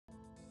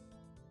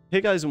Hey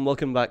guys, and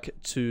welcome back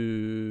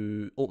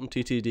to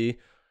OpenTTD.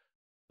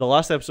 The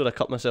last episode I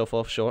cut myself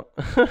off short.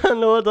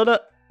 No, I done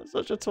it. I'm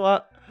such a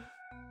twat.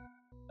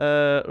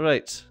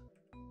 Right.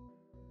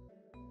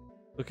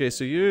 Okay,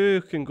 so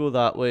you can go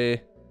that way.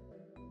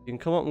 You can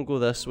come up and go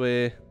this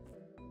way.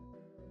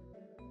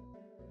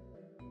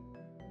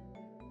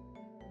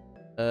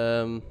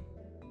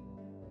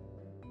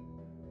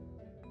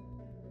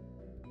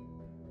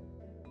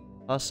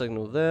 Pass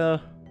signal there.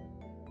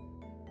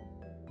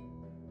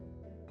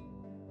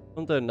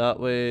 Come down that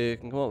way, you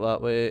can come up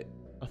that way.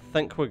 I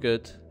think we're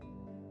good.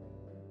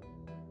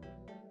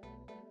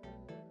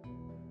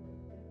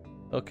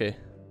 Okay.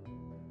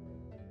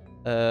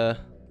 Okay,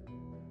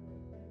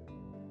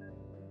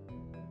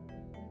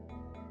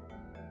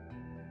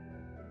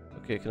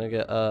 can I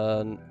get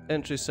an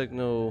entry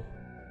signal?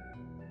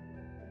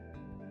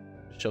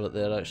 Shove it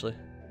there actually.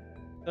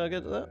 Can I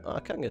get to there? Oh, I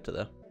can get to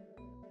there.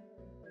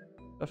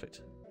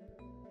 Perfect.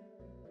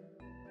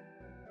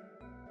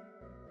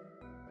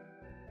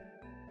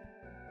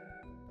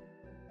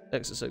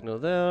 Exit signal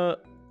there.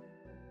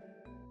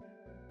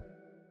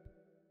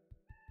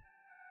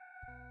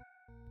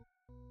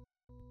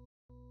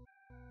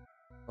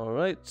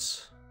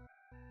 Alright.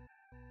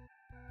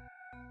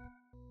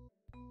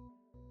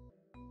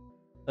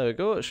 There we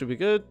go, it should be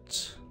good.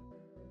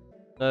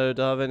 Now,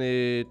 do I have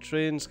any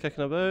trains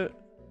kicking about?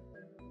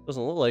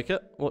 Doesn't look like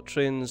it. What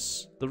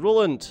trains? The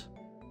Roland!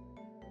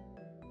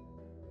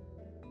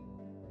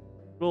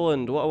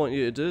 Roland, what I want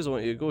you to do is I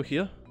want you to go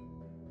here.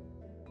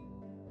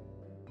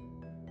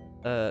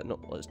 No,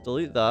 let's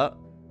delete that.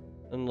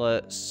 And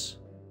let's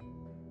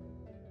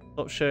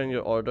stop sharing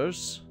your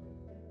orders.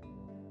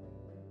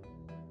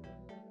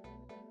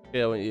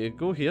 Okay, I want you to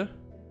go here.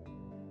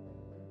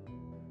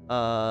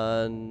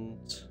 And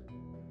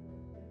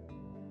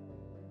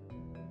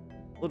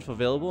load if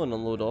available and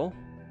unload all.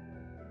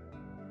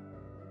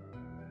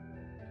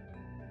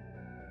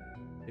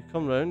 You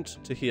come round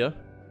to here.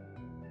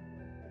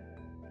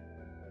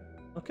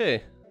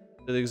 Okay,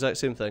 do the exact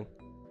same thing.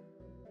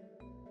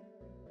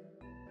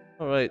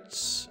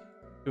 Alright,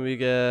 can we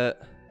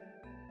get...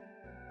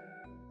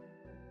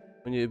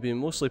 We need to be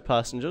mostly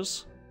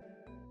passengers.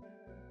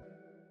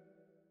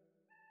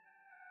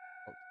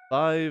 Up to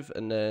 5,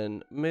 and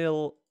then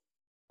mail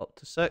up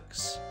to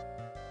 6.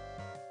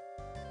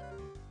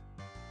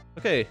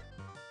 Okay,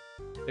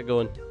 get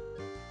going.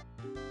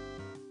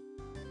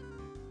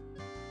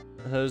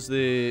 How's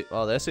the...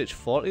 Oh, the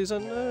SH40's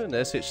in now, and the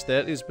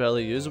SH30's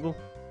barely usable.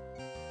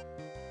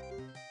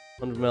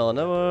 100 mile an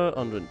hour,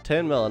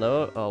 110 mile an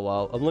hour. Oh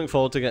wow, I'm looking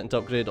forward to getting to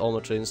upgrade all my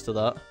trains to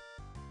that.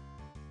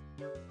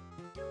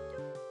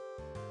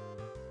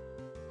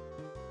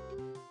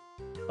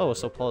 Oh, we're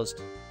still paused.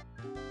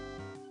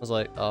 I was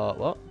like,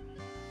 what?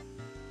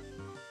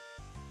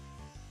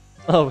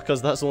 Oh,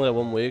 because that's only a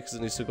one way, because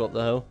it needs to go up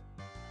the hill.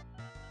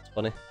 It's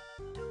funny.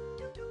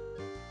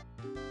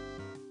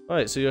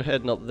 Alright, so you're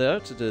heading up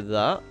there to do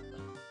that.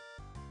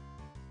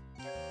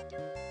 How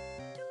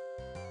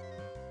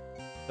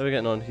are we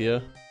getting on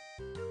here?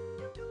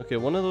 Okay,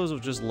 one of those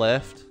have just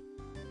left.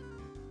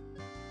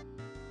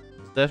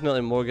 There's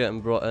definitely more getting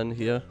brought in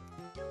here.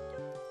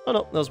 Oh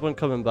no, there's one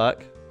coming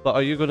back. But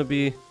are you going to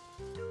be...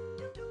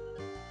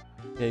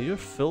 Yeah, you're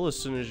full as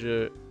soon as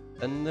you're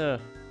in there.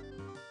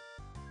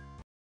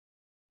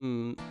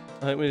 I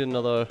think we need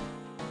another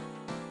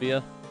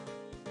beer.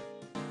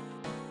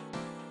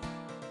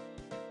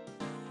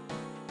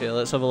 Okay,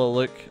 let's have a little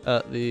look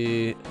at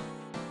the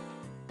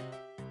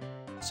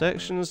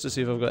sections to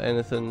see if I've got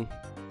anything...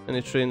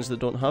 Any trains that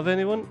don't have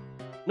anyone?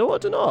 No, I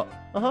do not.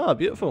 Aha,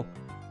 beautiful.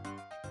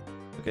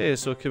 Okay,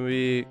 so can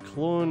we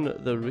clone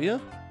the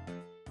rear?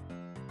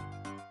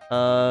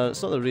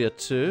 It's not the rear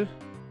 2.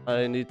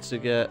 I need to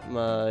get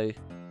my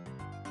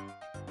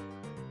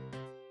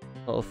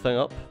little thing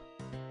up.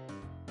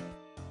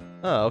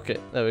 Ah, okay,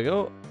 there we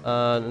go.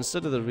 And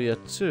instead of the rear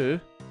 2,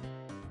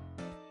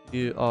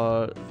 you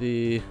are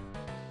the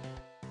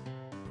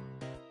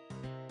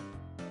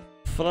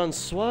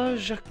Francois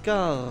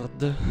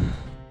Jacquard.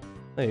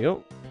 There you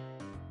go.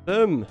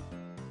 Boom.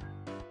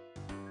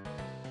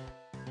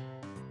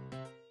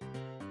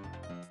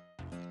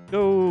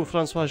 Go,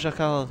 Francois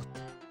Jacquard.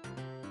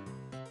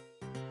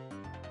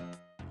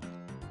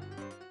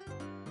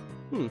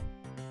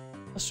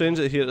 That's strange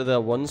that here to their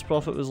one's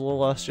profit was low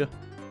last year.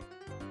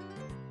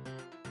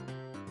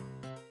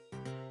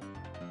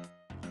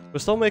 We're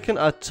still making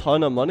a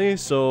ton of money,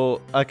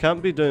 so I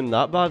can't be doing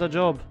that bad a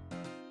job.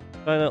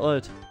 Crying out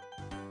loud.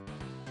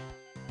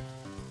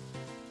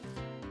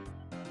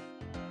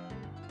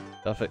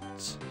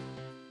 Perfect.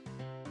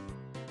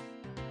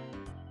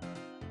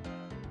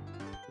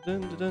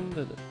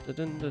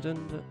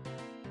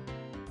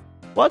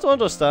 What I don't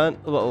understand,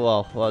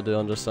 well, what I do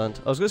understand.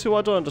 I was going to say what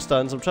I don't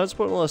understand is I'm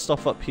transporting all this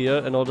stuff up here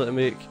in order to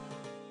make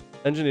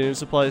engineering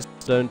supplies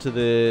down to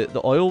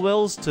the oil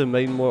wells to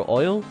mine more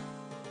oil.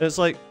 And it's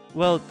like,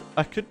 well,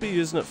 I could be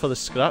using it for the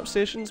scrap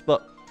stations,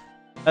 but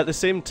at the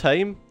same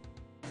time,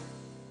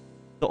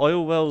 the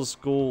oil wells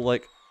go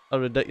like a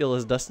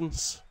ridiculous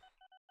distance.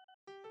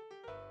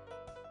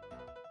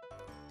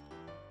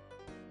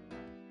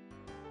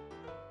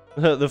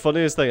 The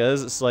funniest thing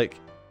is, it's like,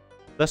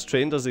 this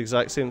train does the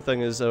exact same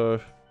thing as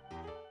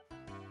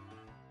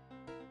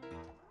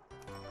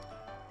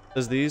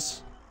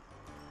these.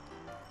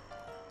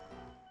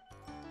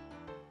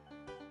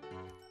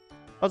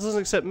 Oh, it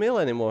doesn't accept mail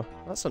anymore.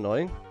 That's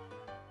annoying.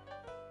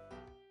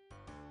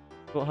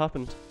 What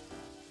happened?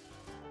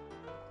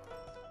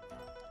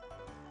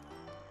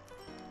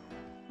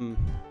 I mean,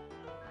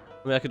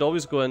 I could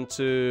always go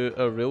into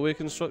a railway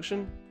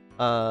construction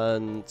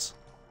and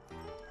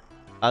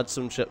add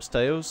some chips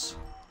tiles.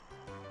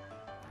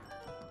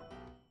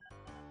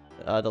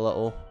 Add a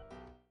little.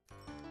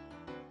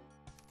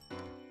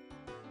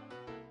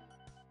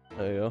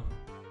 There you go.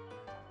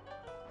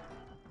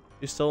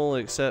 You still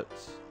only accept...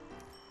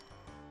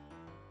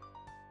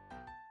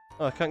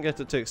 Oh, I can't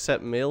get it to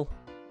accept mail.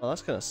 Oh,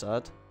 that's kind of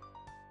sad.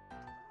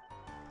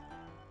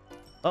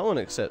 That one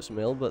accepts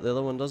mail, but the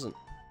other one doesn't.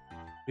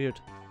 Weird.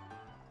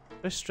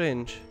 Very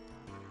strange.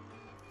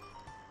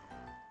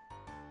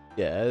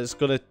 Yeah, it's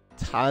gonna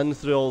tan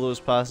through all those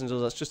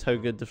passengers. That's just how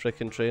good the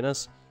frickin' train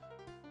is.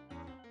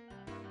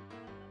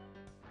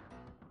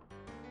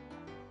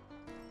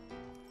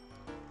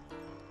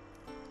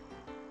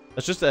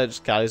 It's just it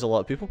just carries a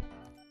lot of people.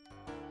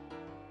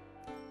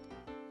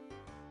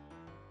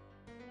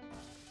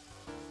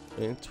 I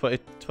mean,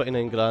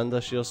 29 grand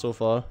this year so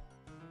far.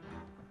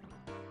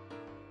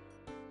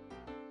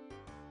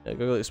 Yeah,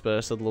 Google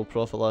Express had low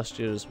profit last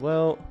year as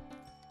well.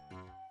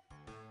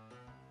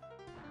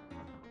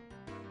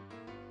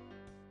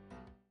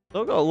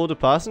 Still got a load of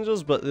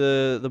passengers, but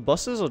the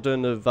buses are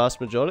doing the vast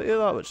majority of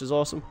that, which is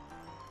awesome.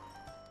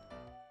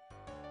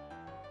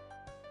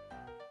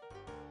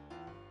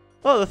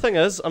 Oh, the thing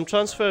is, I'm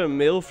transferring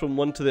mail from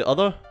one to the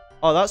other.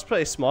 Oh, that's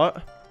pretty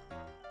smart.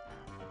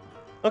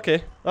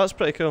 Okay, that's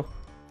pretty cool.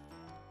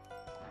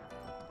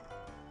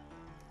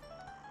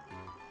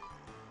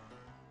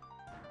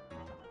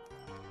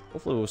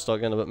 Hopefully we'll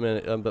start getting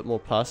a bit more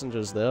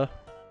passengers there.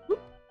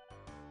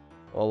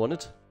 All I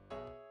wanted.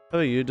 How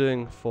are you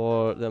doing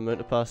for the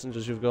amount of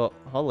passengers you've got?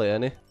 Hardly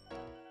any.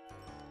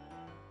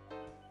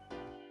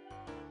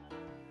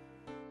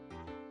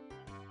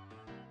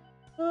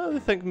 They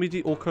think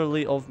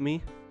mediocrely of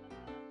me.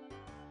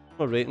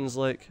 My rating's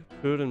like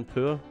poor and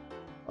poor.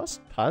 That's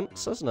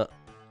pants, isn't it?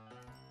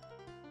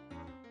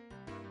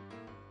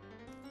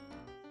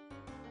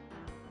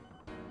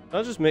 Can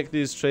I just make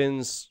these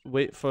trains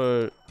wait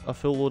for a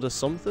full load of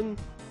something?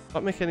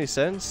 That make any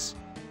sense?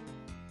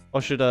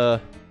 Or should I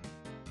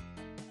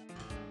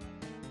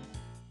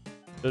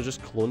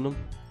just clone them?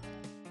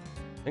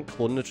 I think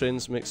cloning the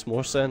trains makes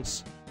more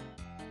sense.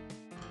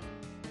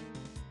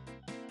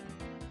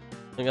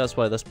 I think that's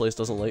why this place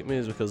doesn't like me,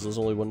 is because there's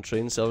only one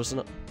train servicing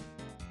it.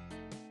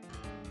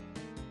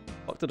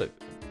 Fuck, did it?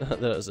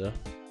 There it is there.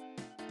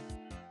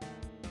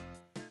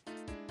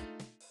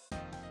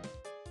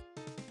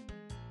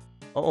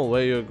 Oh,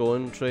 where you're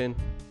going, train.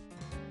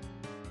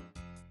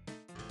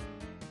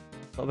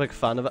 Not a big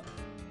fan of it.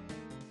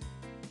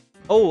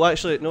 Oh,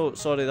 actually, no,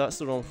 sorry, that's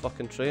the wrong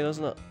fucking train,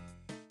 isn't it?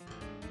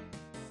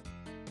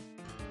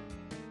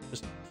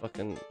 Just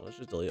fucking, let's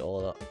just delete all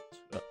of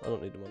that. I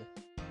don't need the money.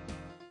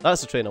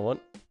 That's the train I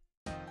want.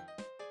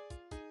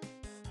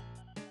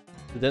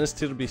 The Dennis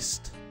Tier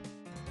Beast.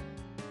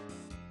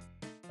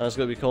 And it's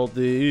going to be called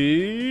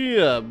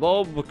the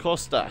Bob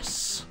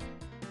Costas.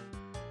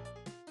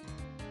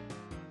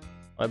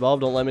 Alright,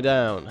 Bob, don't let me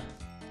down.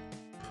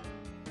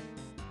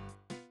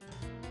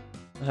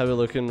 How are we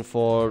looking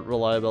for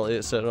reliability,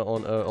 etc.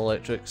 on our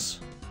electrics?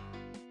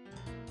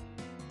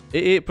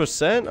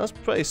 88%? That's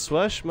pretty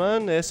swish,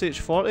 man. The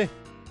SH40.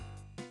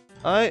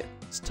 Alright,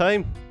 it's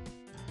time.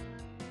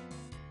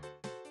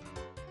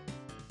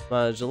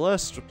 Manage the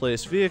list,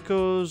 replace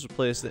vehicles,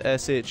 replace the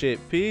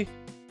SH8P.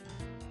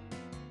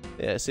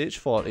 The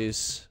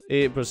SH40s.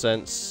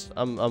 8%.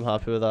 I'm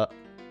happy with that.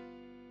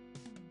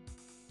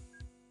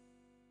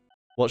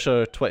 Watch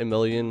our 20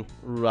 million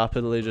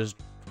rapidly just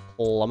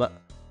plummet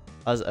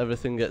as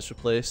everything gets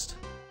replaced.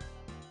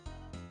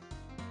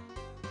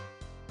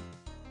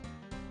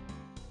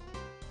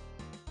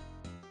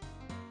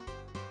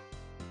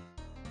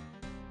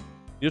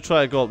 You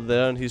try to go up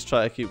there and he's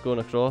trying to keep going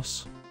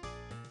across.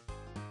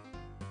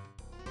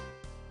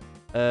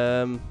 I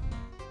don't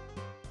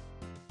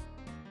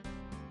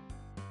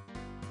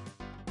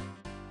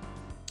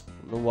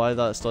know why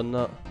that's done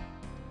that.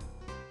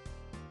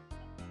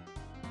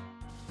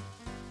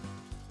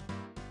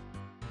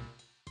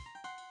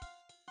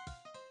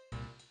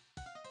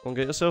 Go and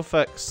get yourself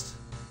fixed.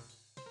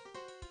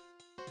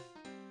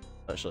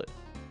 Actually,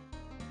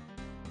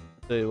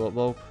 I'll tell you what,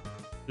 Bob.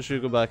 Just you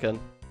go back in.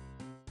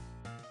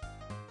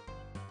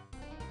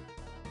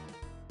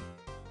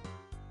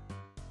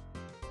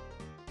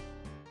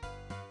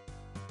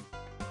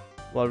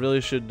 What I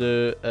really should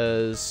do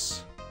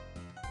is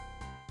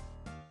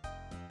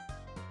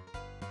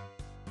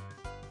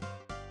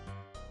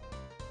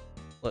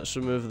let's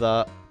remove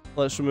that.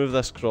 Let's remove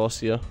this cross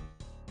here.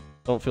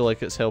 Don't feel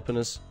like it's helping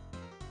us.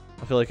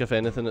 I feel like if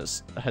anything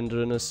it's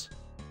hindering us.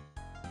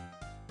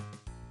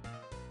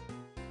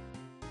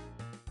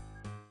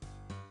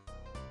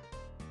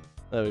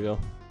 There we go.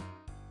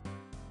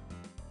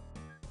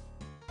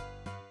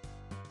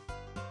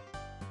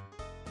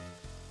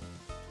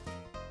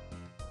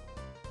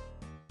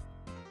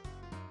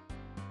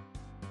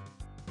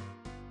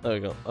 There we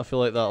go. I feel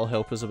like that'll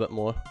help us a bit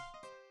more.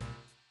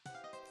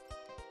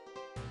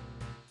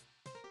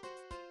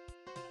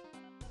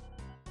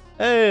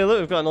 Hey, look,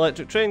 we've got an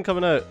electric train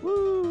coming out.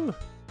 Woo!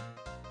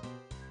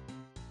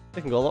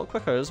 They can go a lot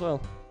quicker as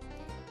well.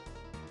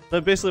 Now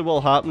basically what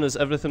will happen is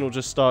everything will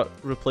just start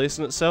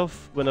replacing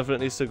itself whenever it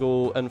needs to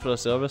go in for a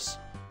service.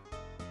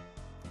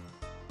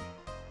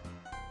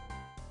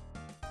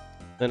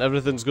 And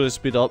everything's going to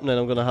speed up and then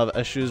I'm going to have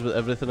issues with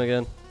everything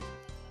again.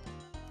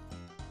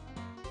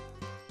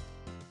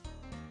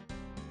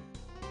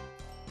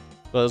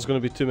 But there's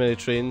going to be too many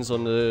trains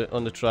on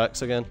the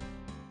tracks again.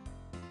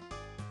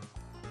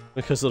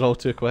 Because they're all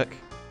too quick.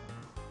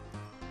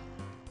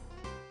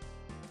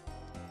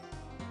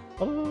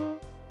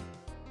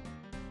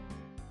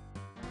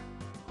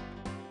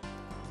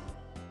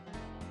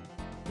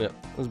 Yeah,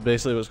 that's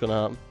basically what's going to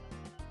happen.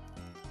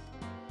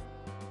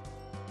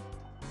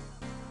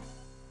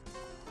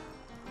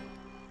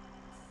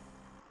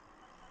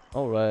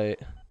 Alright.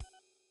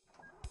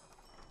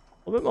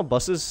 What about my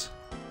buses?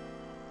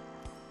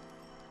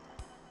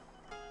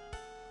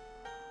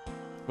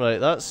 Right,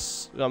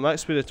 that's got a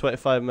max speed of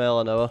 25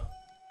 mile an hour.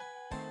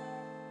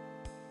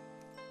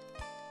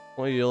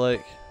 What are you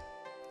like?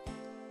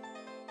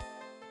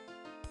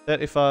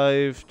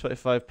 35,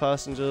 25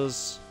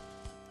 passengers.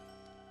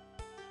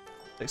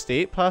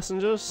 68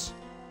 passengers.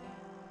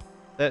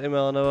 30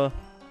 mile an hour.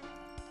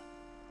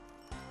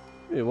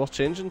 Maybe worth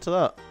changing to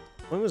that.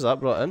 When was that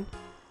brought in?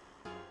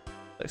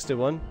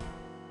 61.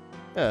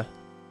 Yeah.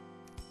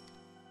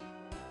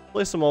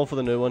 Place them all for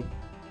the new one.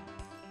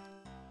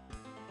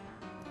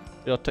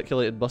 The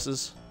articulated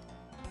buses.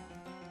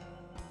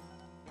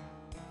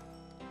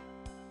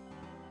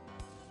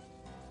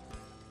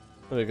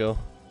 There we go.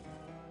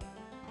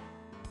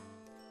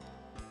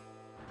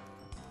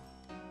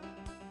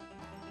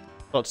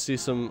 Got to see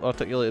some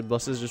articulated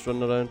buses just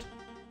running around.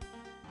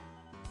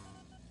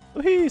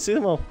 Oh hey, see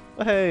them all.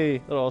 Oh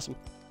hey, they're awesome.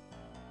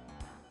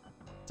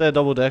 Instead of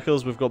double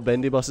deckers, we've got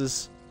bendy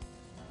buses.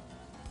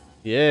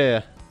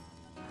 Yeah.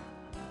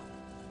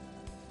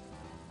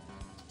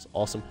 It's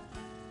awesome.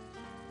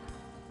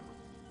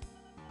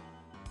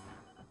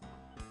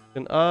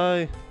 Can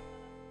I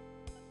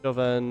shove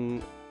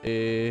in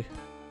a...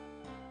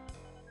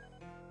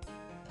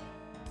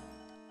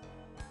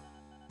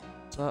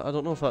 I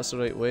don't know if that's the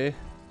right way.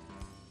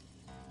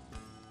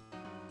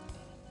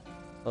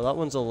 Oh, that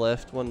one's a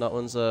left one, that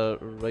one's a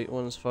right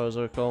one as far as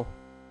I recall.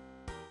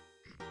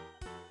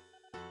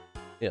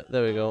 Yeah,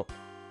 there we go.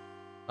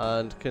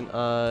 And can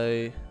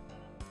I...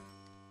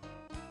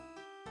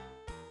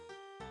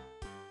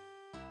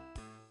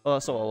 Oh,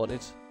 that's not what I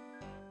wanted.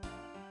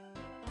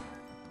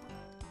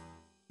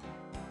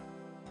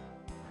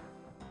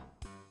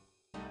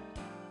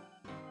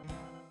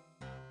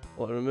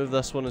 I'll remove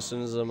this one as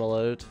soon as I'm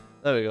allowed.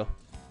 There we go.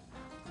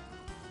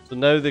 So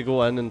now they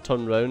go in and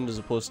turn round as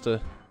opposed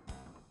to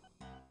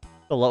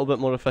a little bit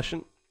more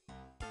efficient.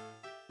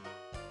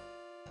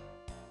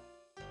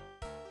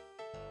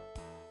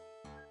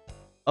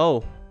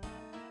 Oh.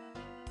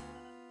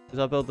 Did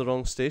I build the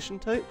wrong station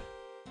type?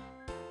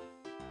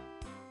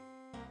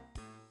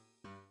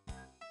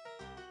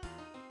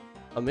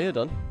 I may have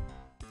done.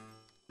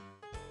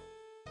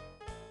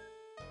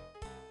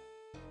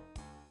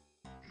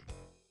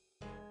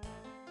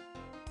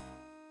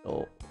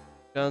 Oh.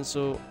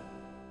 Cancel.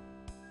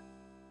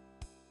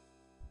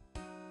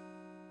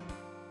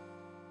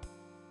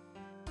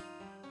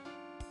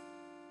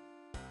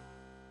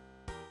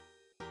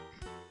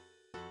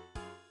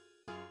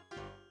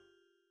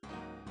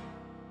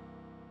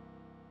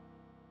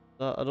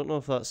 I don't know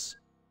if that's...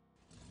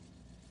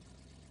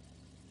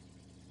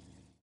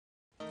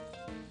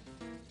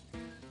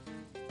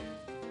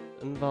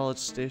 Invalid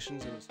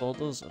stations and its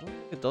orders. I don't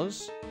think it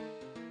does.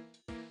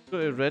 Go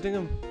to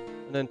Readingham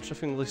and then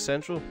Triffingly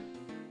Central.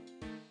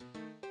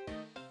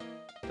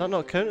 Does that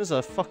not count as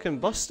a fucking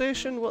bus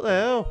station? What the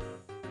hell?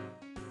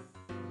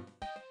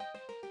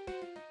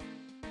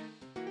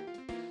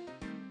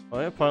 Oh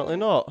yeah, apparently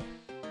not.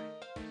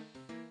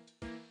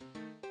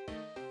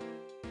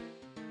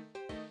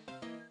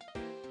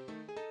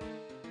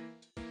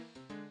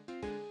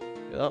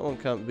 Yeah, that one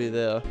can't be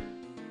there.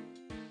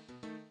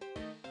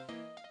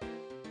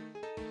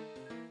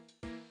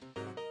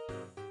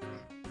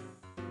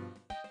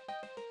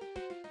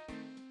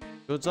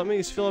 Does that make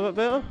you feel a bit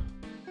better?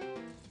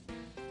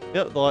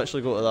 Yep, they'll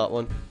actually go to that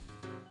one.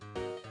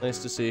 Nice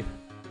to see.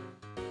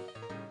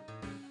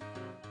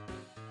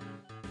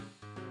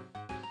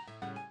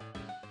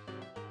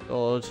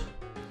 God.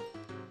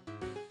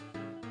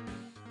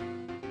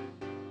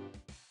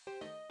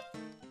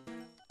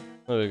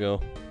 There we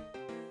go.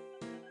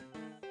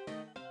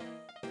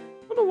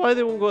 I don't know why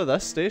they won't go to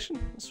this station.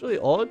 It's really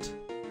odd.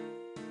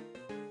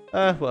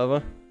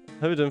 Whatever.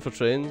 How are we doing for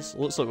trains?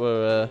 Looks like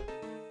we're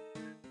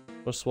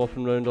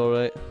swapping round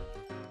alright.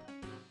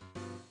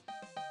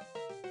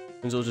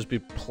 Means it'll just be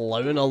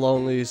plowing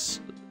along these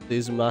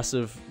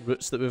massive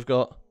routes that we've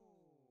got.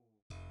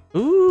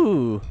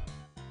 Ooh!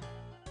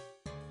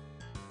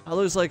 That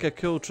looks like a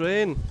cool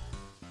train.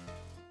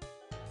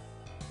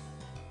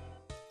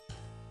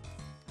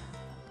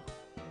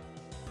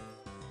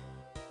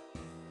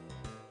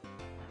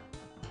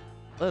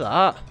 Look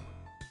at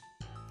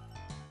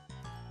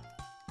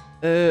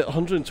that.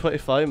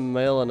 125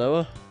 mile an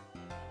hour.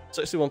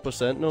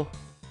 61% no.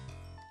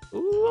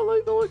 Ooh, I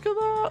like the look of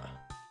that.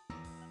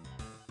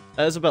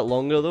 It is a bit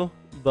longer though,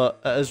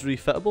 but it is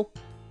refittable.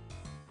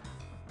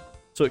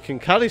 So it can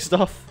carry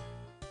stuff.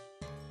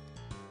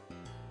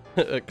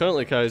 It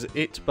currently carries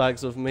 8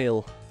 bags of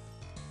mail.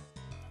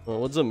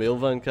 Well, what does a mail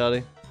van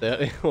carry?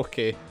 30?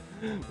 Okay.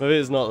 Maybe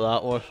it's not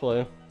that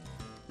worthwhile.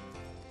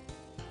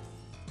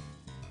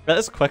 It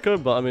is quicker,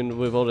 but I mean,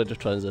 we've already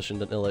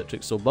transitioned into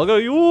electric, so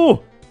bugger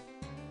you!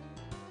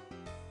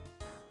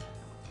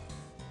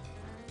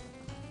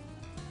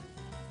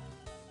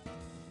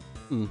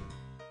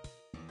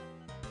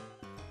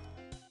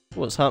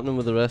 What's happening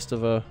with the rest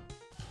of our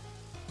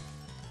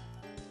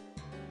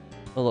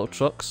little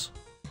trucks?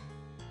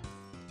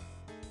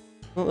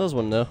 Oh, there's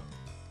one there.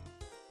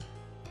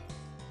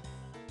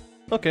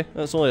 Okay,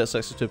 that's only at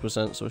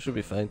 62%, so it should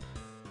be fine.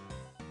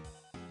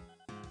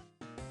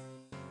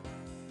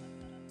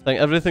 I think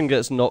everything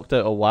gets knocked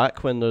out of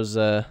whack when there's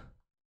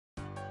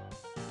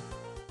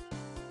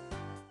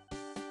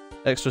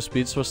extra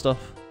speeds for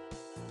stuff.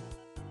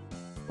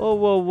 Whoa,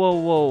 whoa, whoa,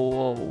 whoa,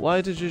 whoa.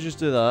 Why did you just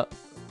do that,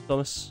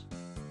 Thomas?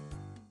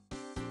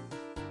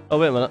 Oh,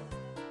 wait a minute.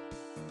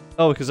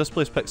 Oh, because this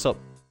place picks up.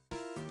 Wait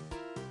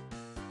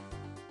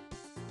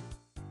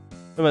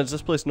a minute, does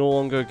this place no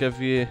longer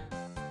give you...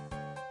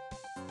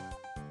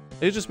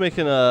 Are you just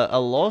making a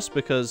loss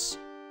because...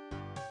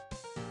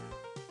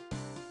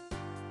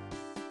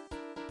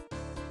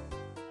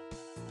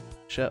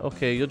 Shit,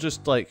 okay, you're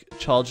just like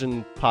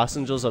charging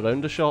passengers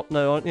around the shop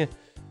now, aren't you?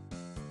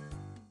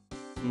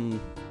 Hmm.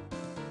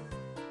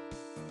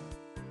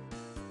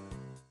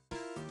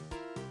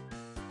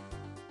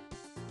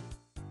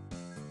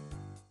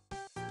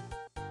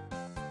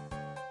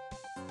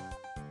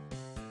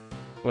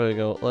 There we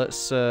go,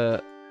 let's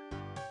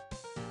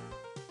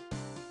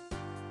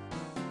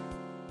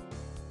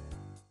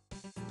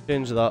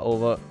change that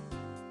over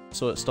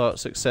so it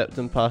starts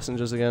accepting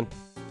passengers again.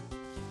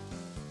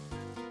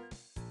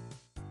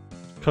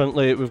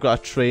 Currently, we've got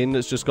a train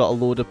that's just got a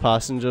load of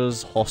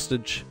passengers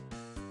hostage.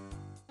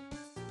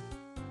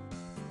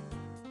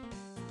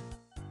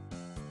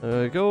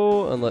 There we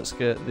go, and let's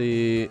get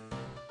the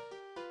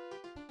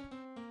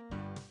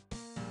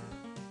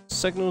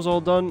signals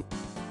all done.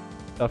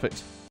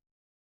 Perfect.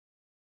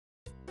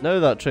 Now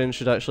that train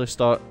should actually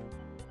start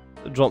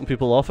dropping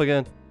people off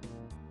again.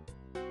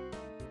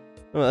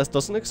 Oh, this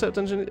doesn't accept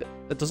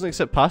it doesn't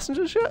accept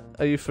passengers yet?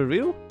 Are you for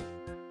real?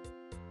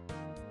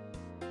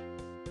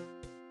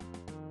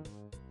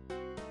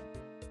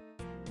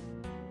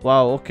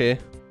 Wow, okay.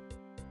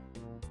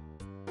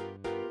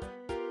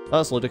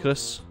 That's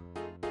ludicrous.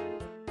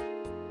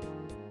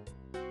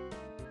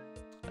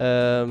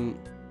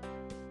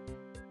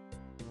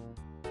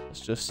 It's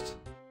just...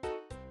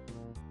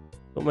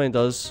 Don't mind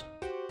us.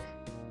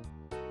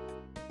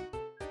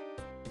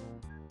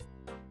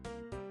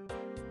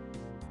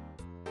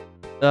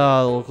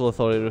 Ah, the local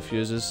authority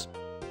refuses.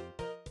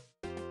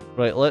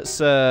 Right, let's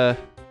Hey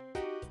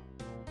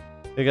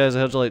guys, I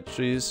heard you like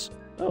trees.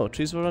 Oh,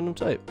 trees of a random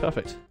type.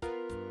 Perfect.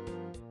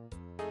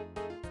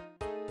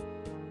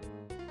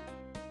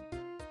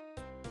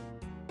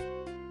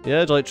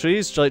 Yeah, do you like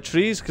trees? Do you like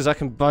trees? Because I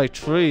can buy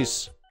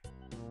trees.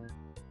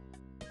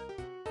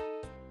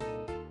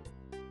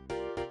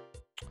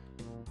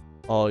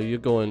 Oh, you're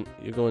going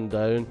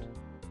down.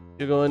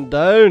 You're going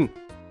down!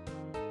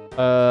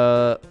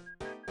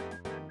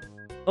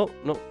 Oh,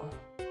 no.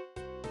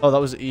 Oh, that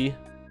was E.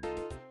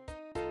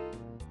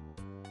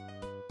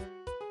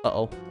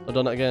 Uh-oh, I've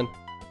done it again.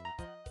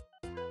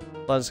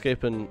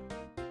 Landscaping.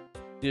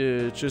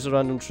 You choose a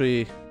random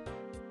tree.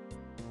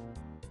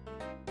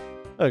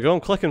 There we go,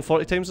 I'm clicking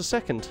 40 times a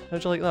second.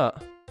 How'd you like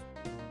that?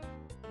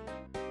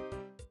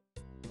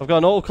 I've got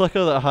an auto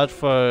clicker that I had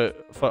for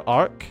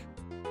Arc.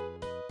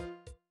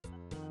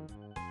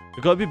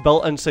 You've got to be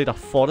built inside a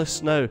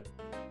forest now. You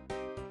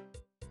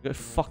gotta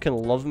fucking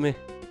love me.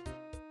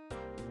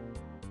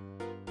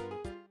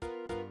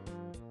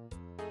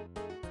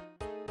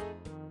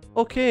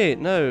 Okay,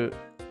 now, do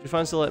you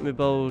fancy letting me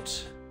build...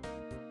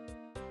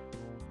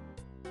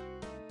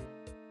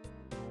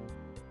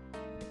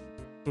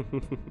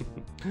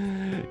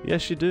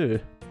 Yes, you do.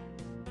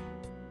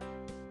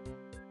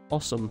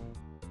 Awesome.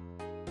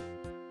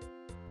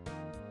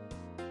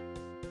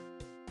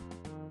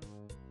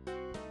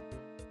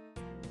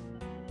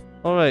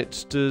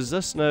 Alright, does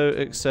this now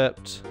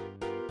accept...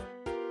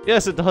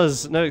 Yes, it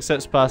does. Now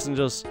accepts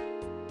passengers.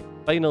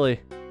 Finally.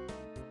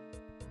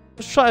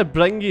 Just try to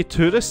bring you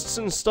tourists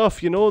and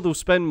stuff, you know, they'll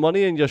spend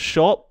money in your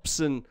shops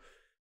and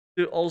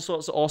do all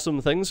sorts of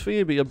awesome things for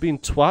you, but you're being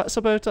twats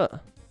about it.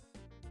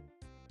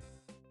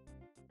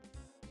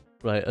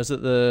 Right, is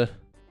it the...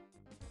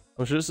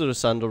 I'm sure it's the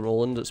Rosanda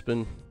Roland that's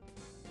been...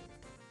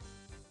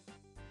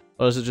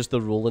 Or is it just the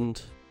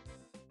Roland?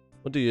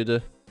 What do you do?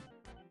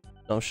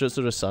 No, I'm sure it's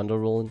the Rosanda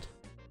Roland.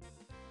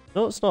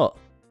 No, it's not.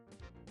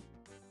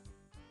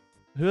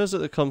 Who is it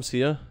that comes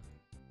here?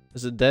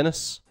 Is it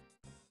Dennis?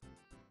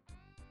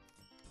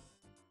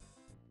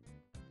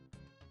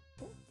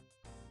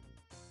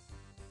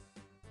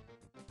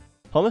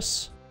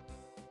 Thomas?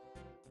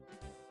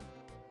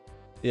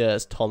 Yeah,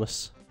 it's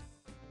Thomas.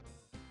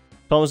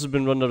 Thomas has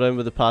been running around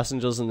with the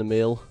passengers in the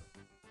mail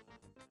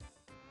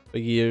for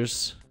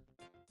years.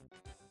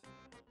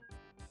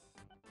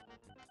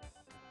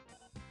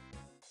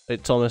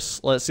 Right,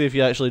 Thomas, let's see if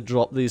you actually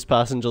drop these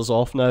passengers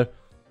off now.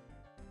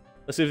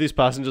 Let's see if these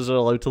passengers are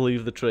allowed to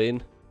leave the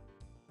train.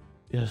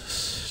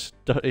 Yes,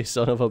 dirty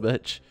son of a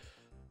bitch.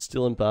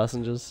 Stealing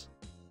passengers.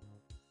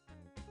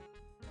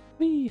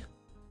 Whee!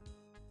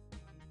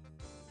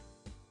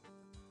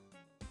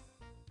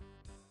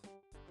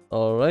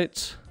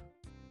 Alright.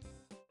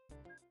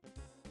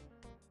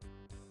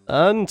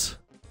 And...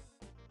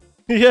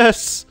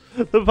 Yes!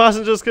 The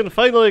passengers can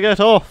finally get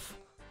off!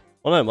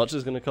 I wonder how much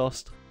it's going to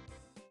cost.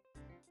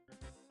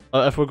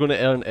 If we're going to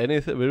earn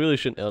anything, we really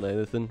shouldn't earn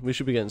anything. We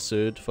should be getting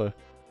sued for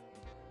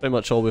pretty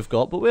much all we've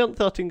got. But we earned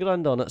 13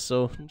 grand on it,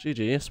 so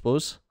GG, I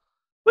suppose.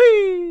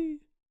 Whee!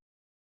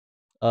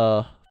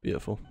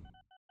 Beautiful.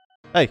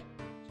 Hey!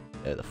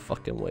 Get the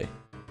fucking way.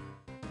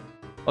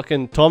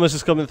 Fucking Thomas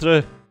is coming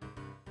through.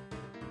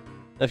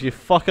 If you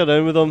fuck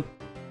around with him,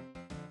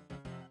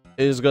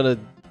 he's gonna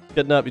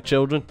kidnap your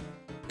children.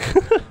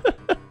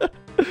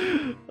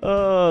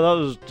 Oh,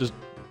 that was just...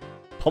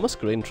 Thomas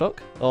Grain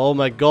Truck? Oh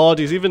my god,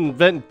 he's even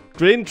invented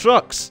grain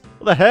trucks!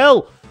 What the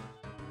hell?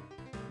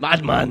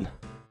 Madman!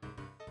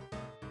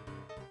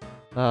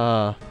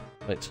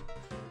 Right.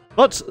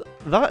 But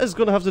that is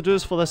going to have to do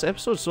us for this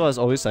episode, so as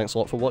always, thanks a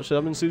lot for watching.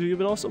 I've been Sudo, you've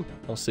been awesome.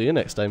 I'll see you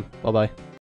next time. Bye bye.